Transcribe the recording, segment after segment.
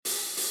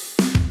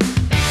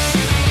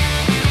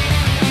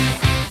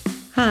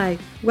Hi,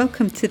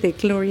 welcome to the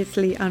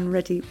Gloriously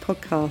Unready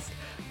podcast,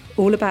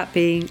 all about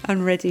being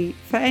unready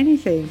for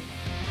anything.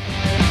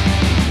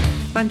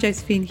 I'm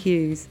Josephine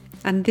Hughes,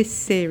 and this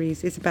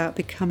series is about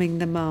becoming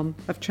the mum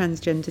of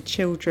transgender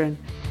children.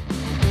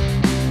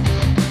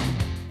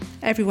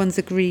 Everyone's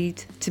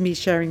agreed to me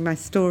sharing my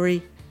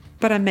story,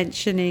 but I'm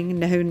mentioning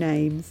no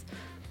names.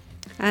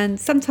 And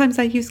sometimes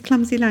I use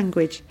clumsy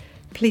language.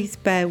 Please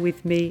bear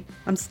with me,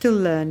 I'm still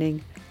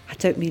learning. I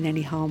don't mean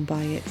any harm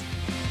by it.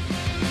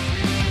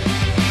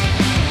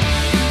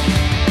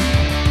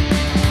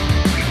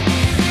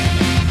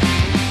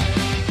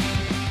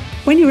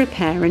 When you're a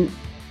parent,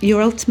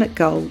 your ultimate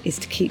goal is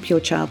to keep your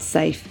child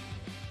safe.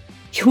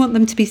 You want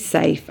them to be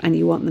safe and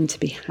you want them to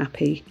be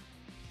happy.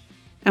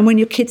 And when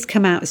your kids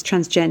come out as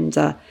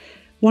transgender,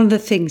 one of the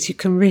things you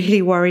can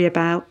really worry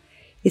about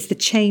is the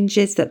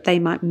changes that they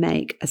might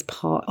make as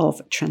part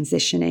of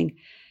transitioning.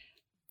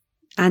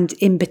 And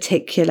in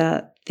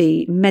particular,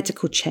 the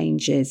medical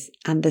changes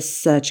and the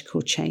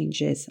surgical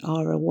changes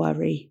are a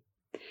worry.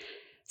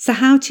 So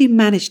how do you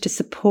manage to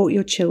support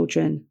your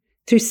children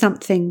through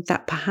something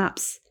that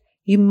perhaps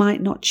you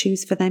might not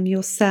choose for them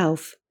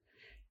yourself?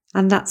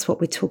 And that's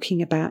what we're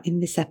talking about in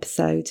this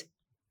episode.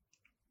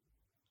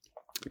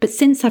 But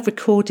since I've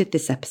recorded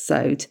this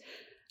episode,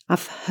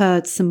 I've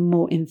heard some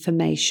more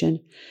information.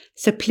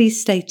 So please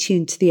stay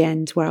tuned to the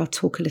end where I'll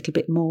talk a little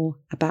bit more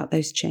about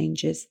those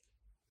changes.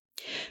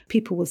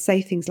 People will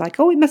say things like,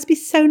 oh, it must be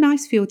so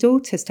nice for your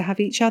daughters to have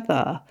each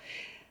other.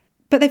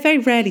 But they very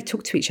rarely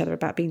talk to each other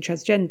about being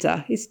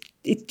transgender.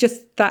 It's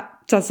just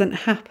that doesn't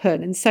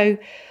happen. And so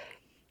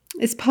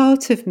it's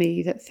part of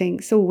me that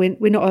thinks, oh,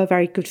 we're not a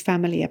very good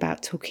family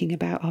about talking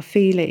about our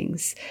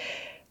feelings.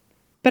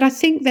 But I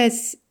think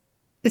there's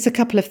a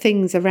couple of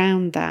things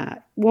around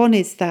that. One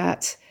is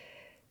that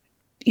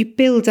you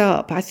build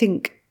up, I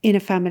think in a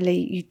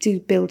family, you do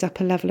build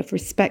up a level of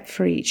respect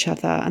for each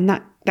other. And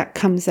that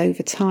comes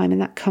over time. And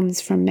that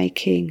comes from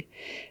making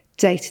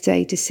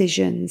day-to-day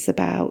decisions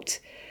about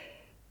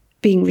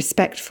being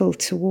respectful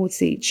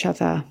towards each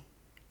other.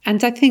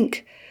 And I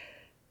think,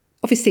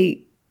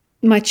 obviously,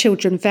 my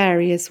children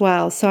vary as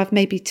well. So I've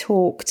maybe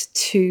talked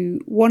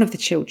to one of the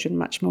children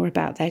much more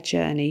about their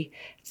journey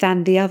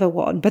than the other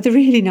one. But the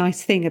really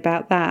nice thing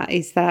about that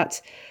is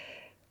that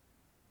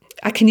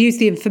I can use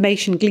the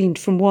information gleaned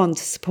from one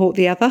to support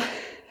the other.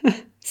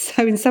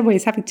 So in some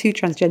ways, having two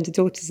transgender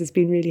daughters has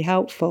been really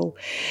helpful.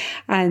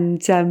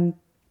 And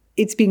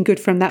it's been good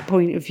from that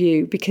point of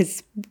view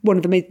because one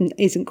of them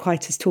isn't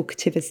quite as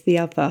talkative as the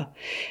other.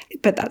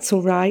 But that's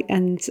all right.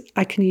 And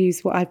I can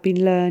use what I've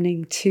been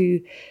learning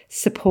to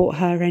support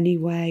her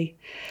anyway.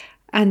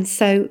 And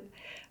so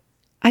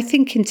I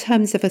think in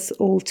terms of us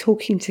all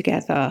talking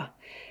together,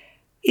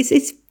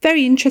 it's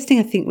very interesting,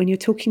 I think, when you're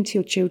talking to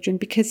your children,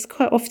 because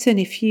quite often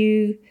if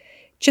you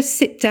just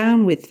sit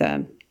down with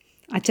them,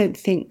 I don't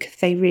think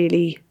they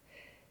really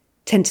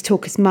tend to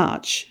talk as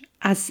much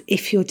as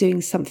if you're doing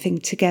something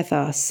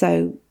together.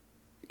 So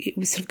it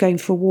was sort of going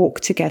for a walk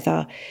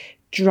together,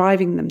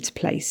 driving them to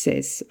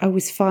places. I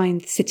always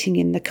find sitting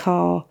in the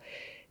car,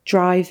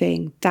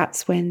 driving,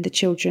 that's when the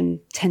children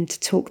tend to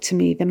talk to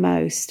me the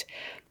most.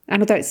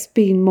 And although it's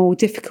been more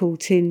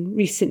difficult in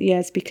recent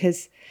years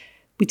because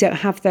we don't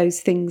have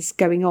those things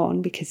going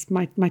on because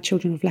my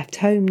children have left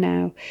home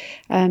now,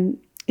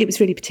 it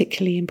was really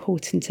particularly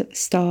important at the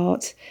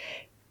start.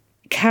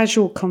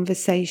 Casual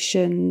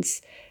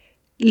conversations,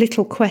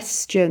 little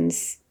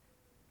questions.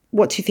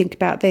 What do you think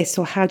about this?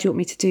 Or how do you want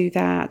me to do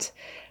that?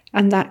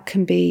 And that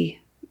can be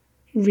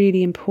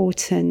really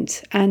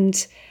important.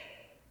 And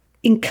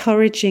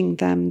encouraging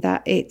them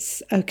that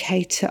it's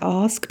okay to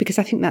ask, because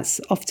I think that's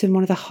often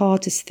one of the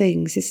hardest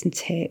things,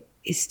 isn't it?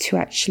 Is to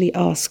actually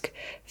ask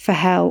for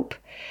help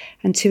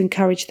and to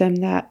encourage them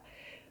that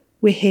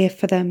we're here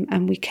for them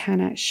and we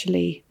can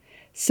actually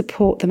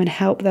support them and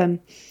help them.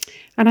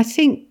 And I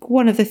think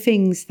one of the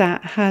things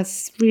that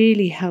has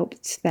really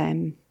helped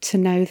them to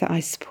know that I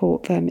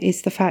support them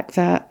is the fact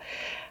that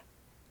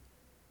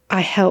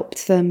I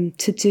helped them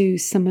to do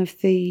some of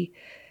the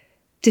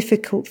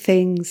difficult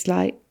things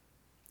like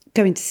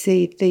going to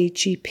see the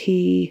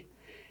GP,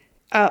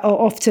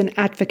 or often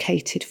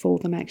advocated for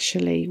them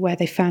actually, where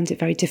they found it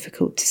very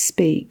difficult to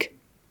speak.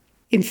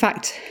 In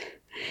fact,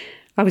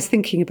 I was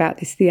thinking about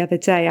this the other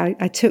day.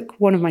 I took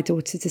one of my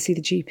daughters to see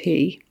the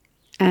GP,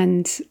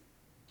 and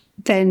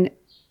then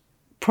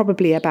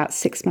probably about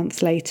 6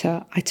 months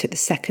later, I took the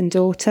second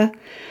daughter.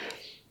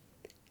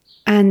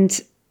 And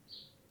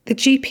the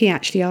GP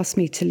actually asked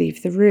me to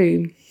leave the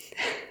room.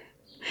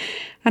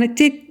 And it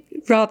did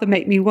rather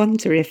make me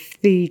wonder if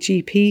the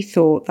GP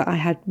thought that I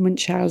had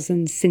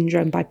Munchausen's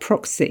syndrome by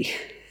proxy.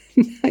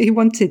 He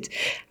wanted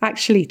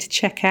actually to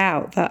check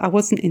out that I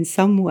wasn't in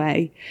some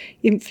way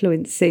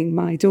influencing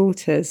my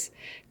daughters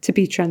to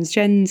be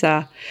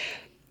transgender.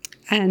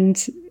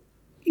 And,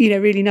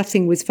 really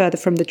nothing was further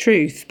from the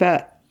truth.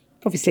 But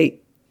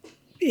obviously,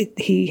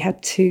 he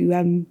had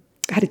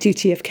a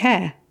duty of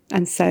care.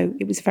 And so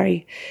it was a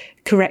very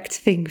correct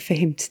thing for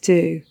him to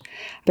do.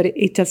 But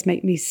it does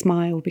make me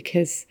smile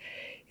because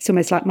it's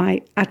almost like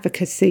my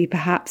advocacy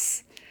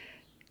perhaps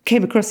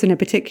came across in a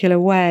particular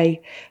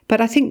way.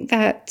 But I think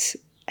that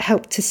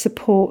helped to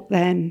support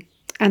them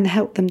and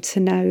help them to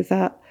know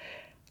that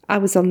I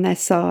was on their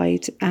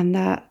side and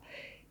that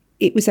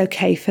it was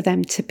okay for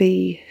them to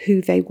be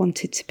who they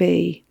wanted to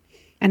be.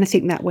 And I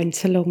think that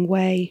went a long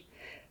way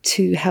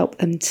to help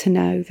them to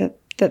know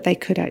that they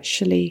could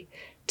actually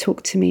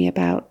talk to me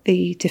about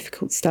the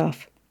difficult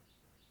stuff.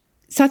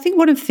 So I think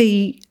one of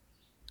the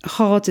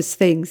hardest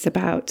things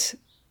about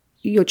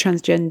your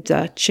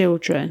transgender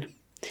children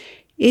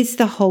is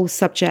the whole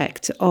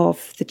subject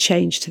of the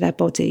change to their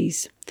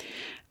bodies.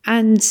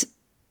 And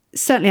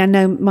certainly I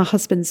know my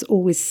husband's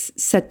always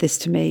said this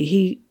to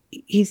me.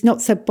 He's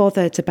not so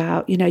bothered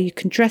about, you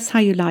can dress how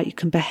you like, you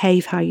can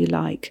behave how you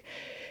like,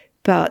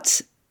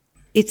 but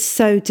it's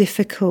so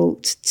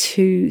difficult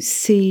to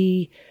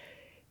see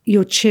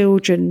your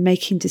children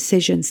making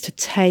decisions to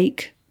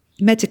take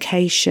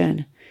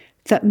medication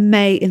that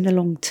may in the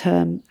long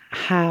term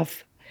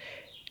have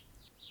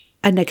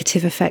a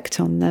negative effect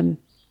on them.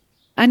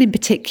 And in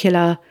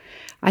particular,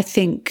 I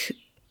think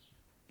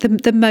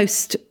the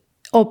most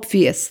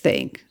obvious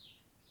thing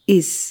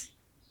is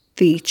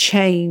the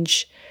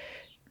change.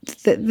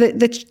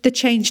 The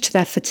change to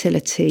their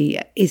fertility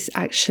is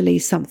actually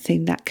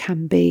something that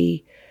can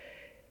be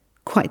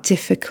quite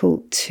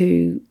difficult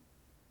to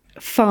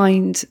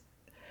find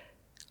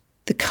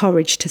the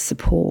courage to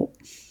support.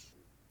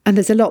 And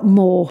there's a lot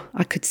more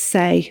I could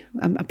say,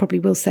 I probably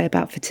will say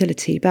about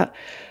fertility, but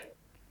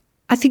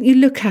I think you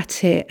look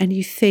at it and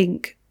you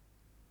think,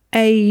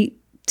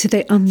 do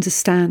they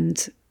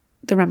understand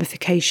the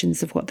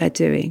ramifications of what they're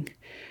doing?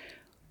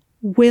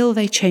 Will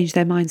they change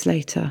their minds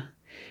later?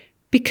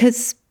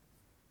 Because,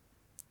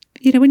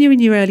 when you're in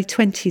your early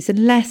 20s,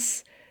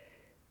 unless,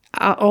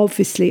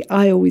 obviously,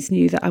 I always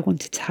knew that I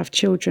wanted to have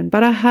children,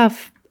 but I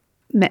have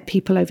met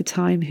people over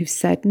time who've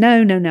said,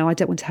 no, I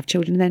don't want to have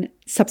children. And then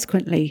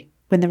subsequently,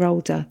 when they're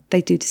older,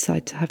 they do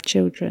decide to have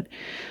children.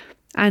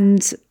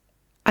 And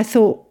I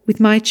thought with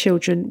my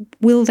children,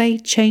 will they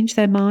change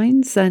their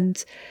minds?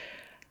 And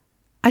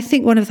I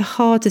think one of the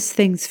hardest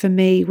things for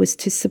me was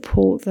to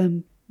support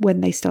them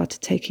when they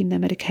started taking their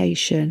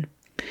medication,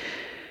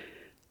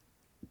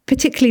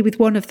 particularly with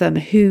one of them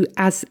who,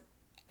 as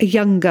a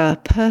younger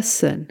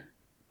person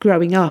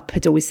growing up,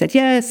 had always said,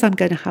 yes, I'm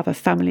going to have a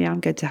family,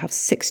 I'm going to have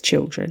 6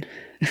 children.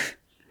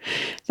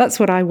 That's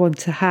what I want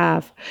to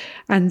have.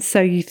 And so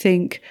you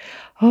think,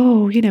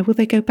 will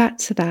they go back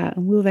to that?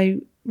 And will they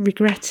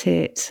regret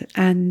it?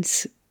 And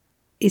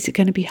is it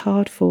going to be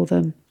hard for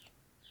them?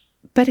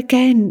 But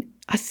again,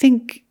 I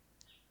think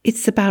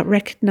it's about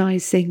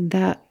recognising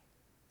that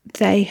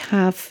they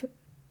have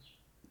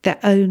their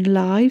own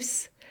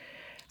lives,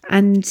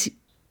 and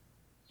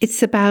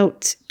it's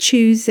about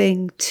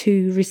choosing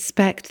to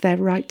respect their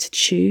right to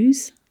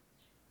choose.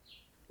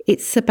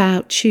 It's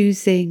about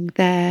choosing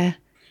their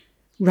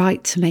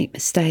right to make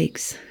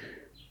mistakes,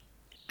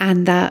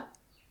 and that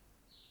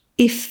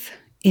if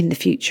in the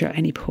future at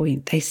any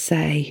point they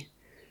say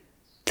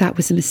that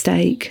was a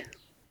mistake,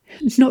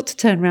 not to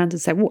turn around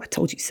and say, well, I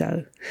told you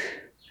so,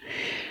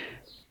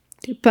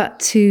 but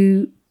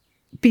to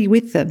be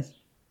with them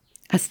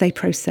as they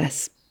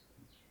process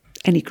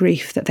any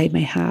grief that they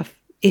may have.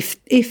 If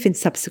in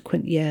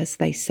subsequent years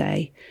they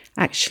say,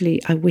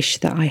 actually, I wish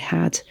that I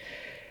had,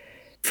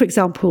 for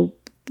example,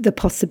 the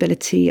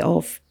possibility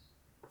of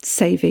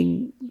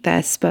saving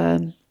their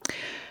sperm,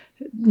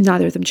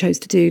 neither of them chose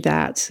to do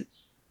that.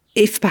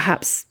 If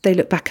perhaps they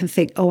look back and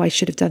think, I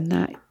should have done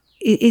that,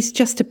 it is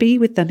just to be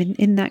with them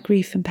in that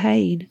grief and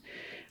pain.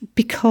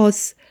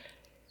 Because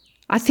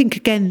I think,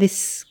 again,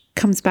 this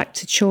comes back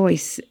to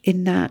choice,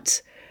 in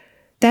that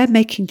they're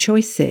making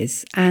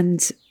choices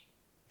and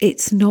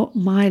it's not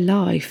my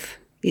life,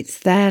 it's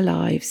their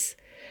lives.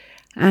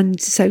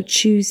 And so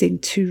choosing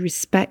to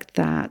respect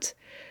that,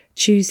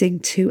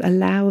 choosing to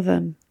allow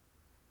them.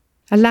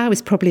 Allow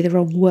is probably the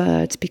wrong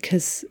word,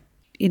 because,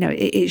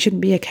 it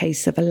shouldn't be a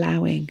case of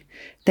allowing.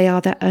 They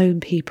are their own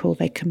people.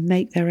 They can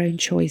make their own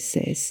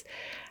choices.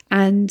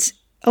 And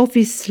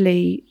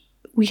obviously,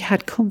 we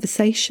had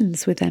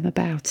conversations with them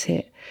about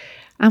it.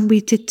 And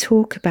we did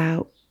talk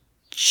about,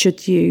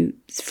 should you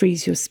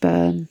freeze your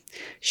sperm?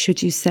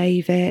 Should you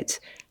save it?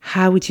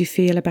 How would you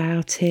feel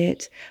about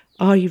it?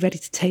 Are you ready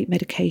to take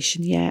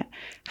medication yet?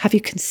 Have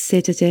you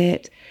considered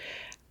it?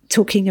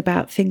 Talking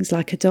about things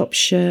like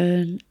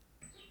adoption.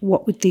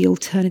 What would the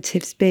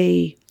alternatives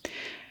be?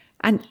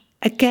 And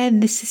again,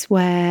 this is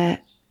where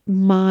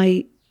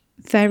my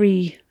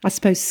very, I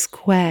suppose,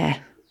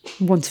 square,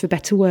 want of a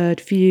better word,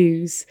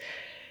 views,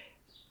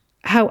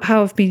 how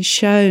I've been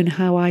shown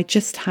how I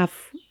just have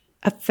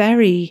a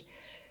very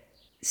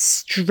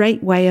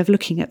straight way of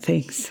looking at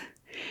things,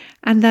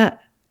 and that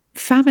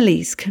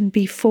families can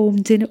be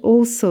formed in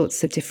all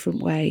sorts of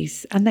different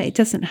ways, and that it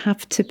doesn't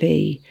have to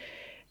be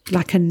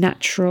like a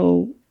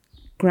natural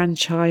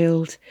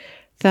grandchild,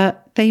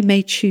 that they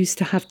may choose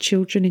to have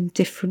children in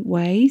different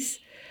ways.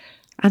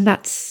 And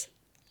that's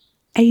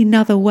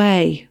another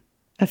way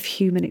of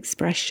human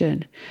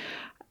expression.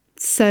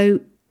 So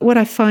what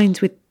I find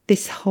with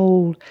this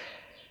whole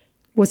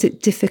was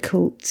it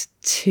difficult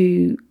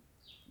to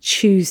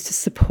choose to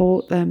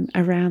support them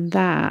around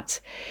that?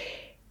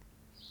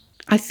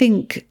 I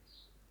think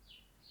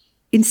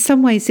in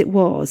some ways it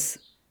was,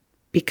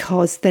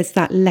 because there's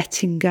that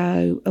letting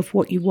go of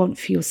what you want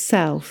for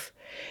yourself,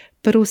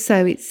 but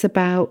also it's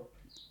about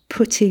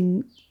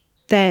putting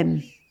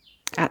them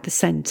at the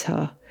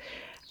centre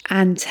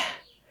and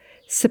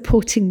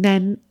supporting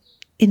them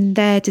in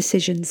their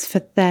decisions for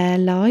their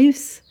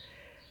lives,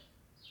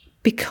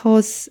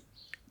 because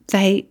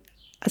they,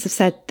 as I've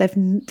said,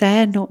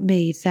 they're not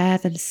me, they're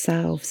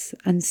themselves.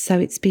 And so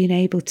it's being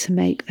able to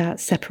make that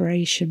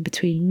separation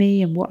between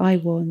me and what I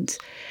want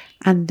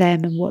and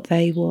them and what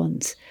they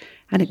want,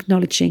 and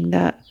acknowledging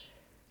that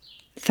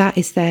that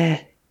is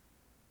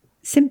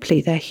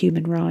simply their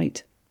human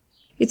right.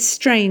 It's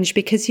strange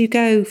because you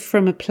go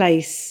from a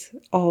place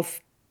of,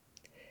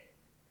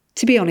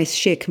 to be honest,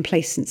 sheer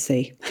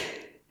complacency,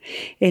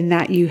 in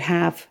that you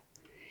have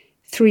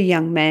 3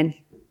 young men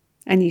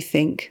and you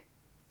think,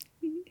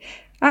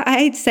 I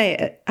hate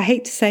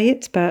to say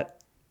it,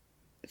 but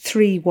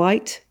 3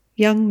 white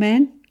young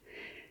men,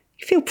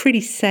 you feel pretty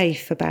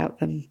safe about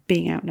them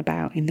being out and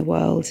about in the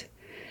world.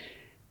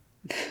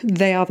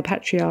 They are the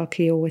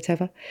patriarchy or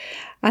whatever.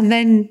 And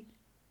then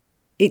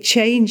it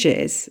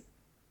changes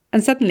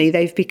and suddenly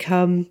they've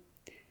become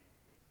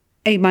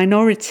a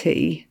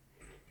minority,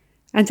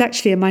 and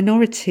actually a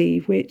minority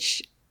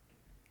which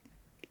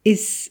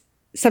is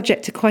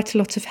subject to quite a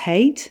lot of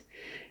hate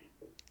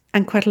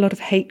and quite a lot of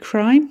hate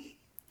crime.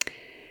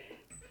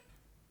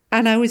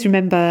 And I always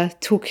remember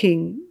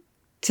talking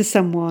to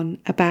someone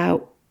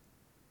about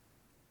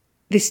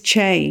this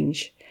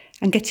change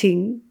and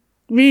getting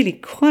really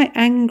quite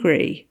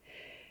angry,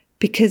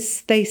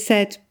 because they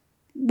said,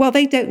 well,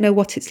 they don't know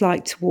what it's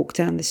like to walk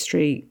down the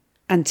street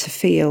and to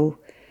feel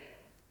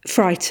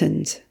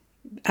frightened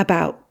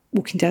about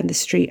walking down the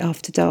street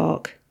after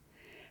dark.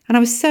 And I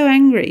was so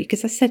angry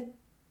because I said,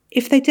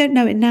 if they don't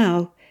know it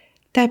now,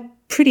 they're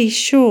pretty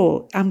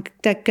sure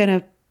they're going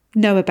to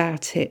know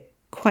about it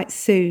quite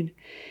soon.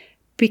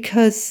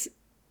 Because,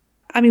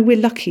 I mean, we're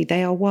lucky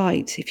they are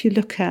white. If you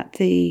look at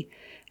the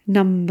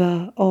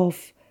number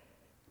of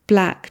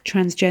black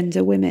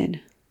transgender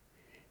women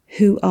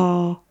who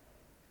are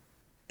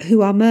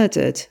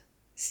murdered,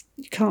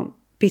 you can't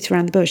beat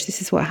around the bush.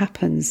 This is what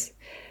happens.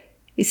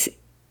 It's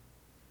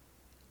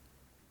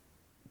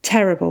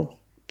terrible,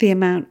 the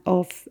amount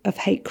of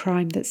hate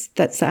crime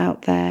that's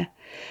out there.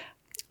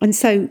 And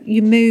so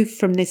you move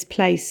from this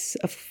place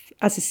of,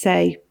 as I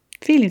say,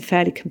 feeling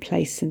fairly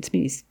complacent. I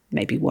mean, it's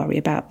maybe worry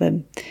about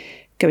them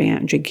going out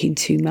and drinking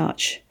too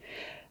much.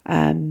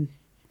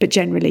 But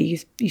generally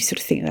you sort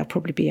of think they'll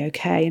probably be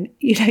okay. And,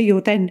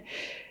 you're then,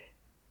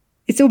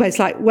 it's almost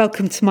like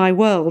welcome to my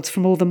world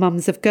from all the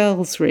mums of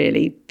girls,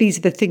 really. These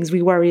are the things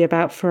we worry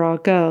about for our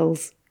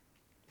girls.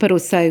 But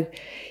also,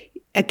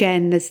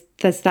 again, there's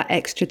that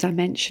extra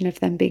dimension of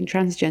them being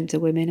transgender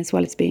women as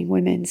well as being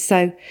women.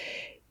 So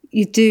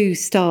you do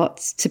start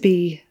to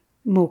be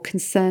more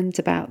concerned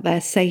about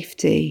their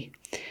safety.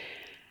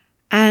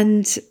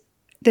 And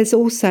there's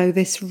also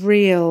this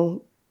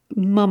real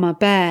mama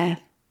bear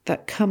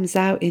that comes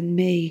out in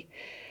me.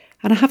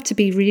 And I have to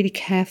be really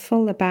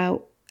careful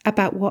about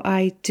what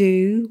I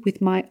do with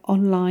my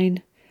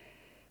online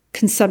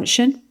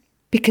consumption,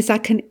 because I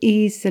can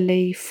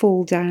easily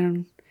fall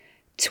down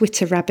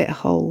Twitter rabbit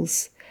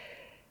holes,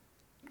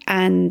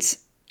 and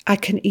I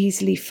can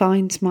easily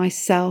find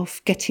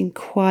myself getting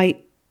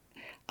quite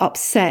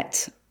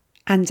upset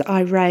and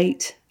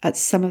irate at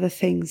some of the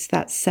things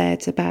that's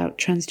said about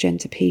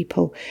transgender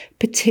people,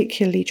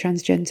 particularly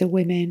transgender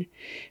women,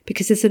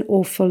 because there's an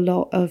awful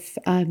lot of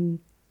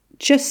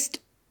just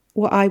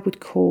what I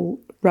would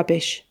call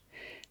rubbish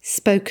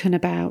spoken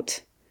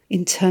about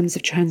in terms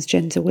of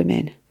transgender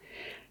women.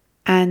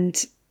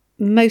 And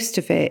most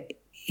of it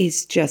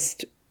is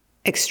just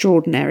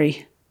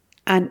extraordinary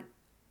and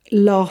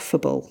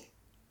laughable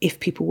if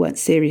people weren't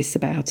serious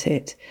about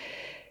it.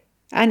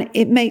 And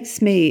it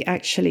makes me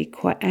actually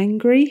quite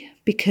angry,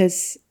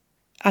 because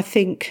I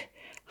think,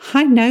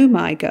 I know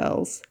my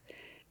girls.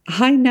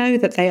 I know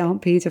that they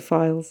aren't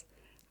paedophiles.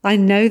 I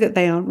know that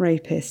they aren't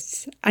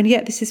rapists. And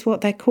yet this is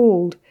what they're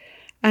called.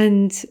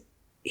 And,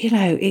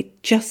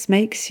 it just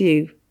makes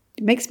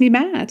me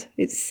mad.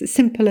 It's as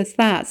simple as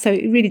that. So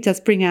it really does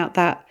bring out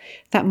that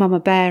mama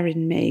bear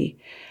in me.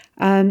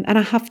 And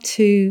I have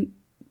to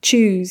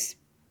choose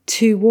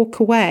to walk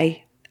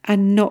away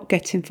and not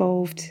get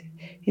involved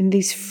in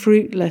these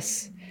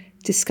fruitless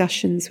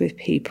discussions with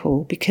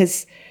people,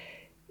 because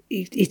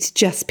it's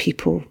just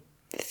people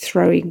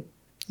throwing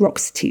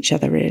rocks at each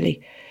other,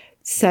 really.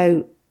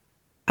 So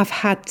I've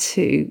had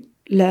to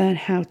learn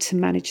how to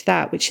manage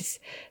that, which is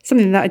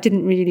something that I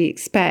didn't really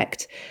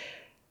expect.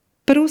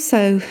 But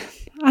also,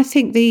 I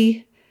think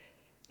the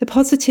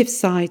positive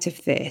side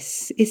of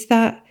this is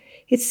that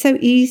it's so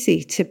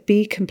easy to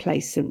be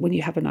complacent when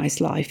you have a nice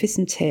life,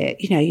 isn't it?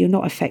 You're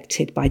not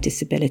affected by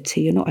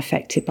disability. You're not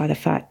affected by the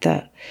fact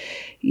that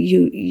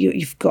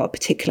you've got a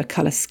particular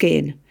colour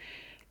skin.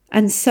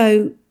 And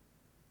so,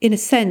 in a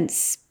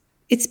sense,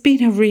 it's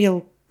been a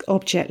real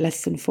object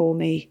lesson for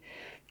me.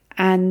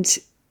 And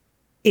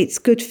it's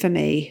good for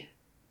me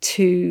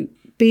to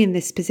be in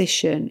this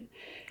position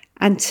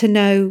and to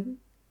know,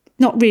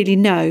 not really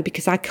know,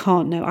 because I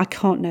can't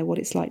know what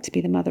it's like to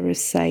be the mother of,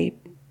 say,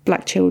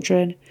 black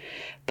children,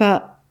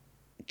 but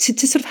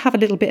to sort of have a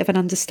little bit of an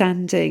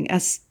understanding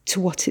as to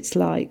what it's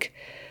like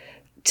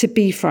to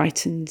be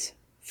frightened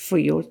for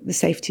the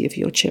safety of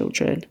your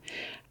children.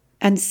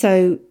 And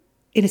so,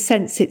 in a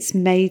sense, it's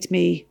made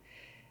me,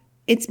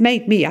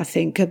 I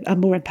think, a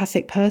more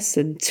empathic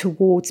person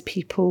towards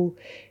people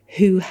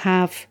who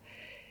have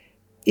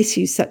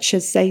issues such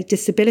as, say,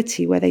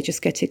 disability, where they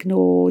just get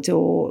ignored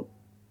or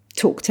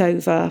talked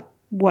over,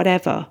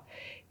 whatever.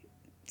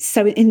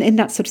 So in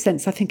that sort of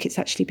sense, I think it's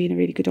actually been a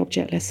really good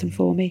object lesson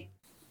for me.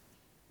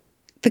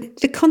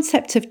 The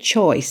concept of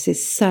choice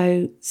is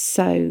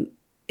so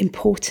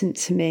important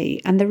to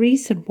me. And the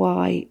reason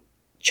why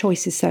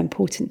choice is so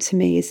important to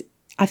me is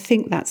I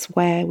think that's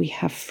where we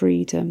have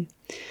freedom.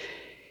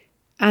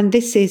 And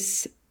this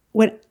is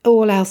when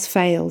all else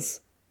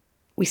fails,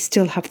 we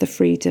still have the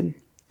freedom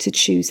to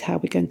choose how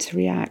we're going to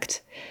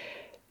react.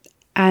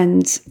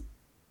 And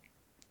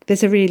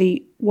there's a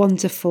really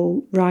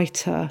wonderful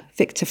writer,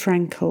 Viktor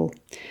Frankl,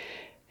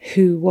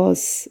 who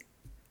was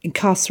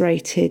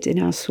incarcerated in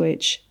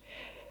Auschwitz.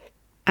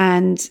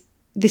 And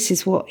this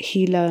is what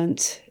he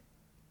learnt.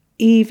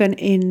 Even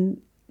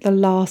in the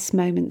last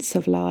moments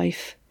of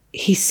life,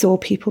 he saw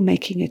people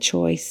making a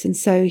choice. And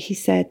so he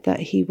said that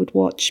he would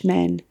watch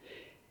men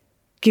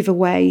give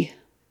away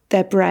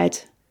their bread,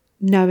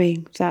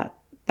 knowing that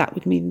that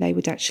would mean they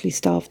would actually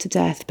starve to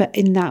death. But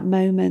in that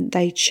moment,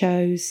 they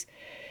chose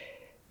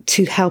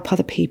to help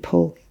other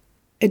people.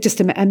 It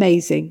just an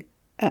amazing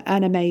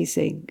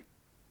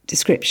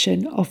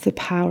description of the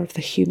power of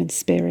the human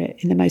spirit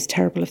in the most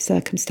terrible of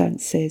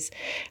circumstances.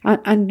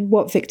 And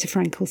what Viktor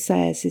Frankl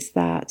says is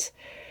that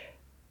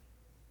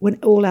when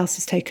all else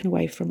is taken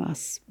away from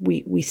us,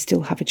 we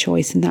still have a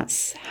choice, and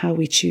that's how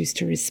we choose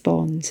to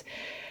respond.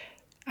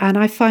 And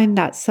I find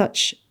that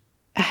such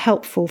a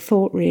helpful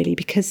thought, really,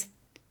 because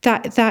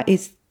that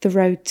is the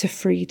road to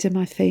freedom,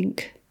 I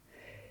think.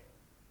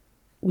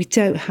 We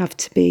don't have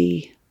to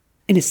be,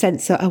 in a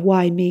sense, a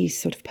why me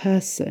sort of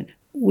person.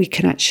 We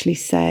can actually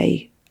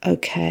say,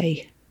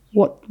 okay,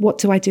 what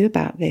do I do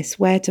about this?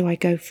 Where do I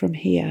go from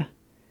here?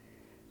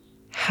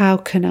 How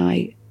can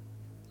I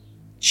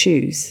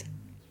choose?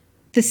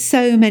 There's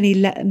so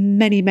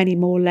many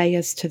more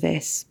layers to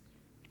this,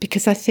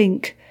 because I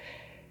think,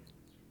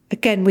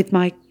 again, with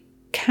my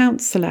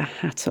counsellor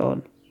hat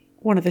on,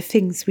 one of the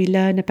things we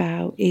learn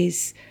about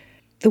is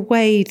the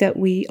way that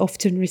we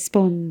often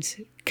respond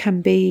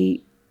can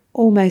be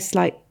almost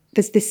like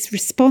there's this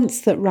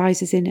response that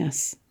rises in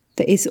us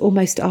that is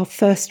almost our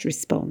first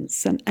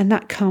response. And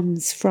that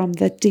comes from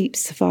the deep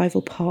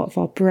survival part of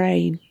our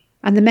brain.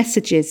 And the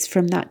messages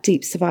from that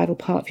deep survival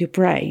part of your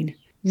brain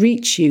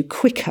reach you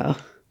quicker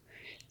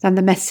than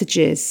the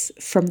messages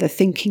from the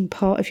thinking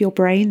part of your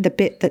brain, the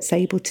bit that's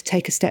able to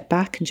take a step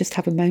back and just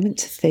have a moment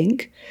to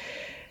think.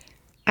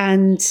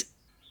 And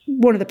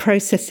one of the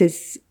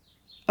processes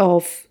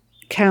of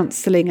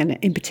counselling, and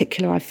in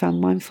particular I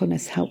found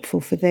mindfulness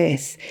helpful for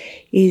this,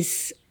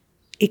 is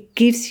it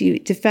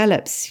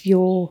develops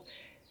your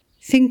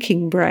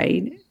thinking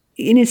brain.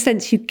 In a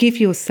sense, you give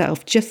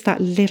yourself just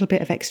that little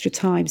bit of extra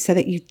time so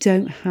that you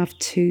don't have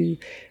to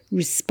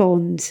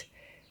respond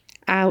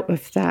out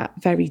of that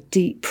very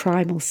deep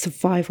primal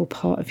survival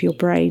part of your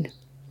brain.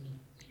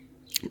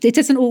 It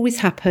doesn't always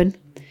happen.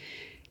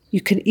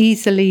 You can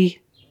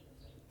easily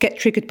get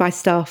triggered by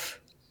stuff.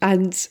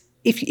 And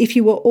if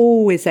you were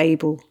always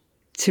able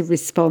to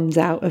respond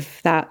out of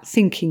that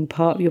thinking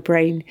part of your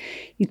brain,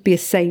 you'd be a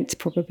saint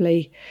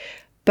probably.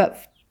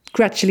 But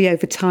gradually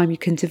over time, you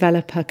can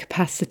develop a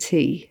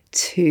capacity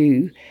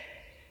to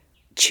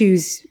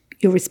choose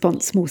your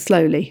response more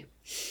slowly,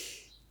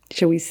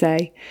 shall we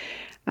say.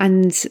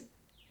 And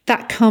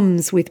that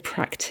comes with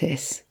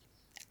practice.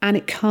 And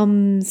it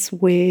comes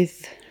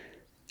with,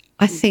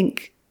 I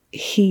think,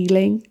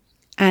 healing.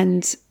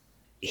 And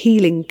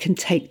healing can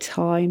take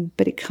time,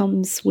 but it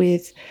comes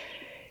with,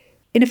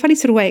 in a funny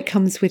sort of way, it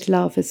comes with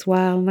love as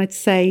well. And I'd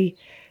say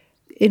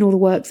in all the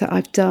work that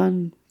I've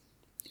done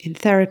in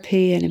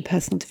therapy and in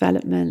personal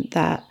development,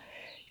 that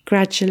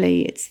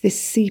gradually it's this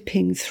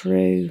seeping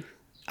through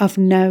of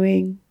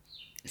knowing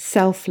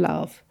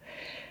self-love.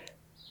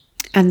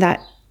 And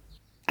that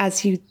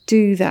as you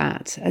do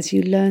that, as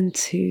you learn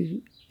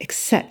to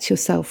accept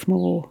yourself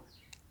more,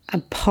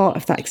 and part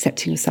of that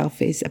accepting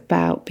yourself is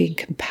about being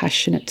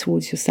compassionate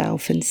towards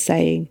yourself and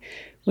saying,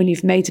 when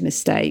you've made a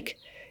mistake,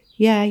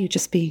 yeah, you're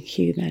just being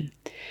human.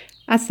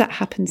 As that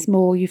happens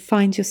more, you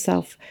find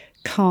yourself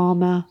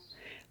calmer.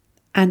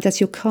 And as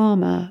you're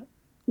calmer,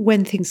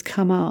 when things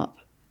come up,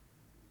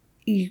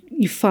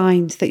 you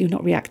find that you're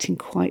not reacting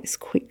quite as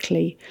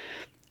quickly.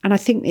 And I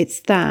think it's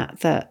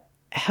that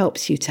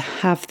helps you to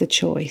have the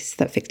choice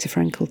that Viktor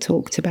Frankl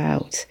talked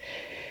about,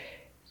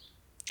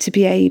 to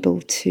be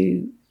able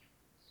to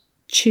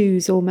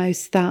choose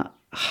almost that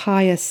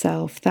higher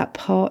self, that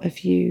part of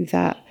you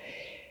that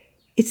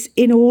it's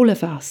in all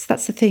of us.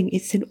 That's the thing.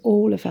 It's in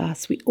all of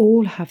us. We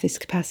all have this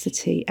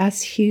capacity.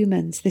 As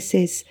humans, this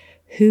is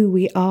who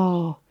we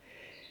are.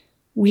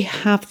 We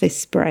have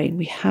this brain.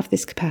 We have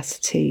this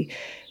capacity.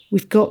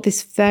 We've got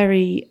this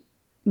very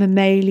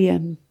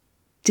mammalian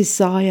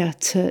desire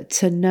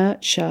to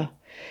nurture.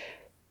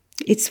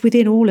 It's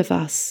within all of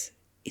us.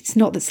 It's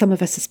not that some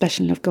of us are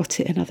special and have got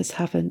it and others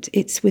haven't.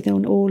 It's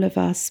within all of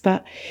us.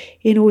 But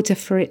in order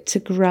for it to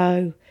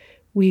grow,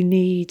 we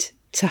need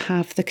to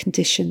have the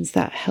conditions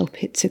that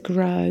help it to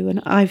grow.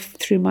 And I've,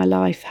 through my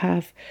life,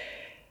 have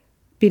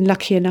been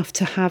lucky enough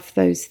to have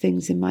those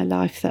things in my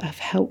life that have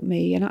helped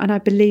me. And I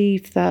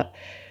believe that,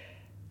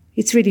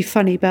 it's really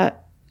funny,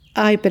 but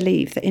I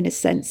believe that in a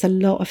sense, a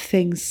lot of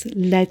things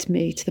led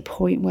me to the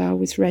point where I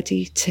was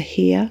ready to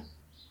hear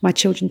my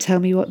children tell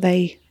me what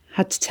they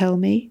had to tell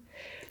me.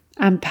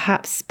 And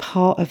perhaps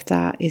part of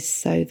that is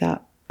so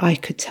that I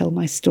could tell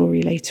my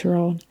story later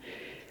on.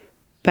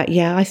 But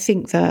yeah, I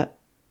think that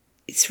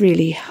it's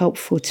really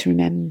helpful to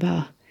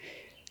remember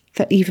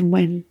that even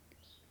when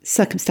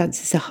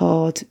circumstances are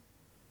hard,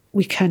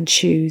 we can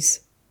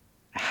choose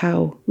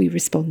how we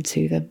respond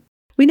to them.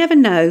 We never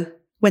know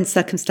when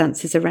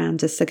circumstances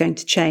around us are going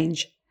to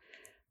change.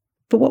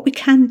 But what we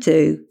can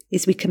do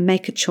is we can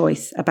make a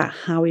choice about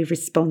how we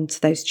respond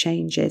to those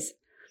changes.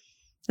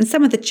 And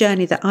some of the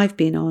journey that I've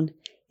been on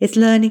is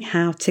learning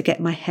how to get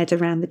my head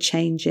around the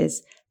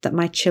changes that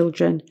my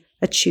children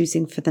are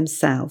choosing for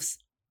themselves.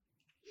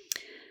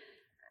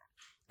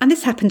 And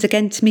this happened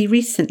again to me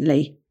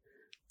recently.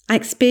 I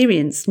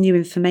experienced new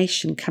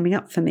information coming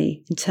up for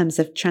me in terms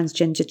of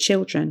transgender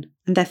children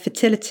and their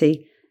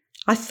fertility.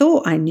 I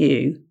thought I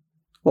knew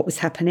what was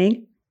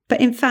happening, but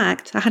in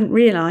fact, I hadn't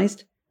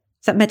realised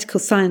that medical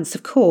science,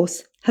 of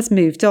course, has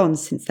moved on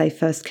since they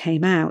first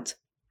came out.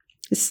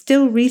 There's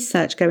still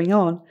research going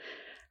on,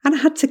 and I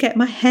had to get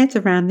my head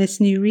around this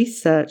new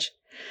research.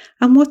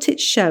 And what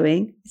it's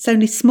showing, it's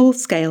only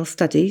small-scale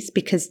studies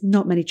because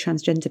not many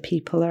transgender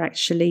people are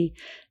actually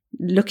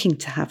looking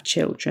to have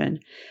children.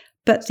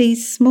 But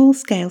these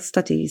small-scale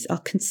studies are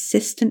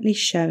consistently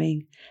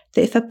showing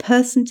that if a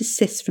person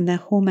desists from their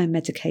hormone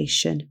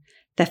medication,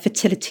 their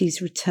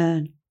fertilities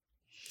return.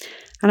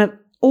 And I've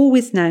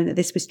always known that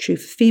this was true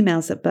for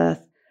females at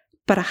birth,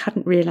 but I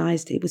hadn't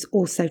realised it was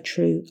also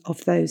true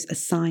of those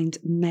assigned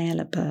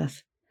male at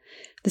birth.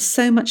 There's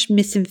so much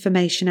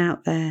misinformation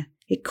out there,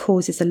 it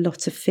causes a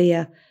lot of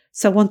fear.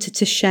 So I wanted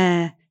to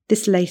share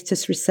this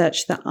latest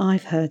research that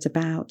I've heard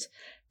about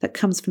that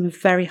comes from a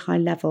very high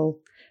level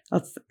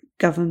of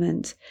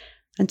government.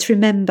 And to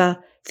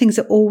remember, things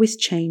are always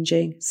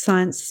changing.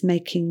 Science is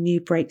making new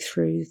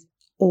breakthroughs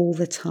all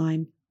the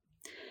time.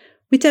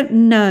 We don't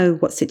know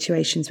what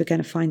situations we're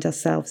going to find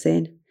ourselves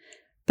in,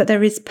 but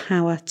there is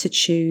power to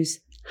choose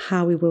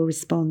how we will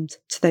respond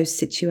to those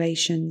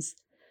situations.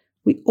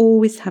 We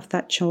always have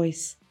that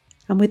choice,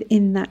 and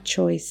within that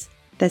choice,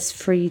 there's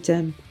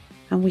freedom,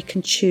 and we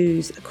can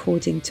choose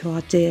according to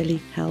our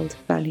dearly held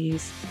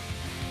values.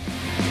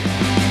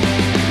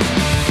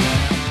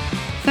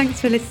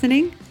 Thanks for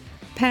listening.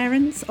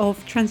 Parents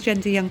of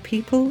transgender young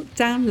people,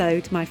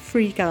 download my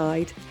free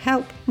guide,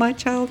 Help My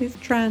Child is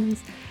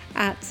Trans,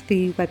 at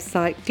the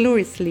website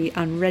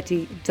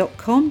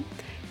gloriouslyunready.com,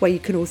 where you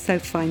can also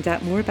find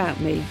out more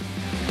about me.